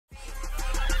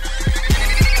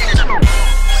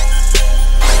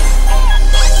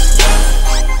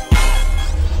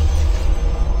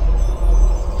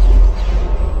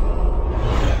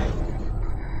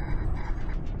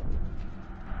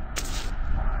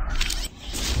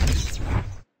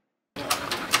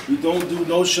We don't do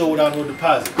no show without no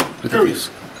deposit. Period.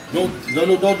 No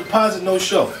deposit, no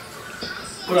show.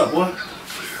 What up, boy?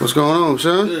 What's going on,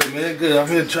 son? Good, man, good. I'm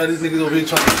here to try these niggas over here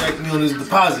trying to jack me on this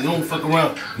deposit. You don't fuck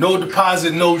around. No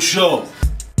deposit, no show.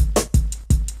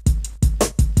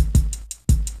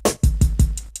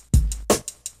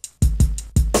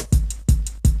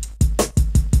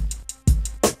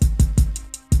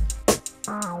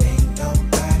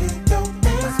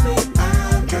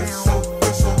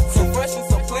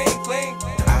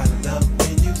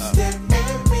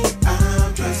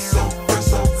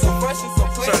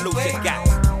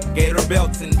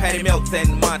 Belts and Patty Melts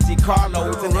and Monte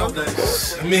Carlos and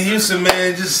I'm in Houston,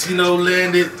 man. Just, you know,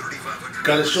 landed.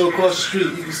 Got a show across the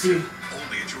street. You can see.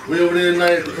 We're over there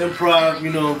tonight at the Improv.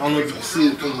 You know, I don't know if you can see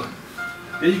it from the.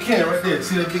 Yeah, you can right there.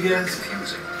 See that big ass?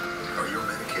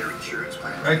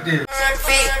 Right there.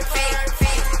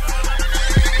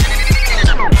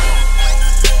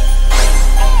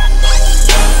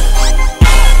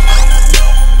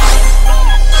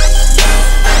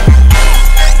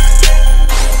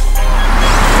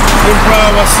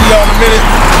 Improv, I'll see y'all in a minute.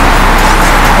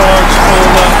 Cards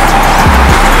roll up.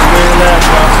 Very last,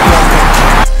 y'all. See y'all in a minute.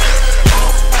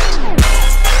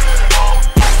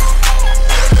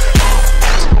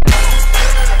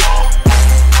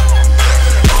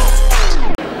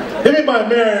 Everybody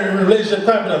married in a relationship,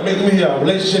 type it up. Make me hear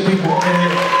relationship people in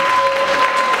here.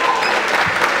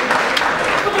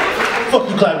 Fuck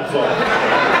you clapping for?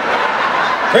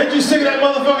 Ain't you sick of that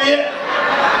motherfucker yet?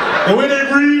 The way they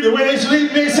breathe, the way they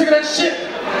sleep, you ain't sick of that shit.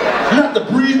 You have to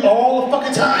breathe all the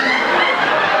fucking time.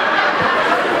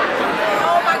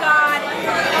 Oh my God.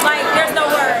 Like, there's no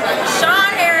word.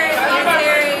 Sean Harris and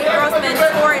Terry Grossman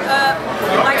tore it up.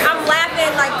 Like, I'm laughing,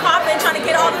 like coughing, trying to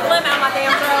get all the phlegm out my damn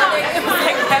throat. It was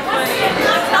like that funny.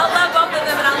 I love both of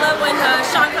them, and I love when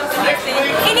Sean comes to Houston.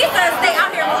 He needs to stay out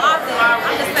here more often.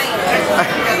 I'm just saying.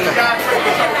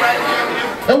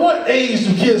 At what age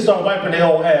do kids start wiping their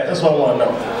own ass? That's what I want to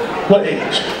know. What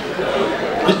age?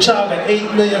 This child got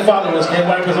 8 million followers, can't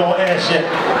wipe his own ass yet.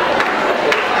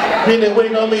 Then they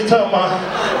waiting on me talking about,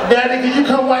 Daddy, can you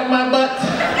come wipe my butt?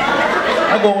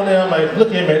 I go in there, I'm like,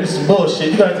 look here, man, this is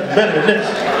bullshit. You gotta do better than this.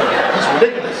 It's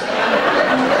ridiculous.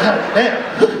 God damn.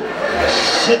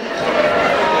 Shit.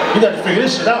 You gotta figure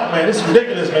this shit out, man. This is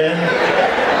ridiculous, man.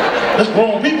 This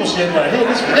grown people shit right here.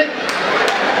 This is ridiculous.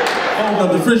 Open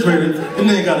up the refrigerator, and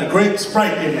then got a grape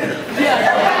Sprite in there.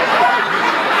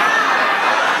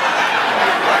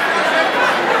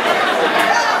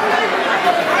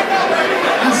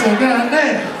 I said, God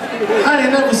damn, I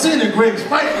ain't never seen a grape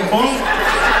Sprite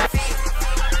before.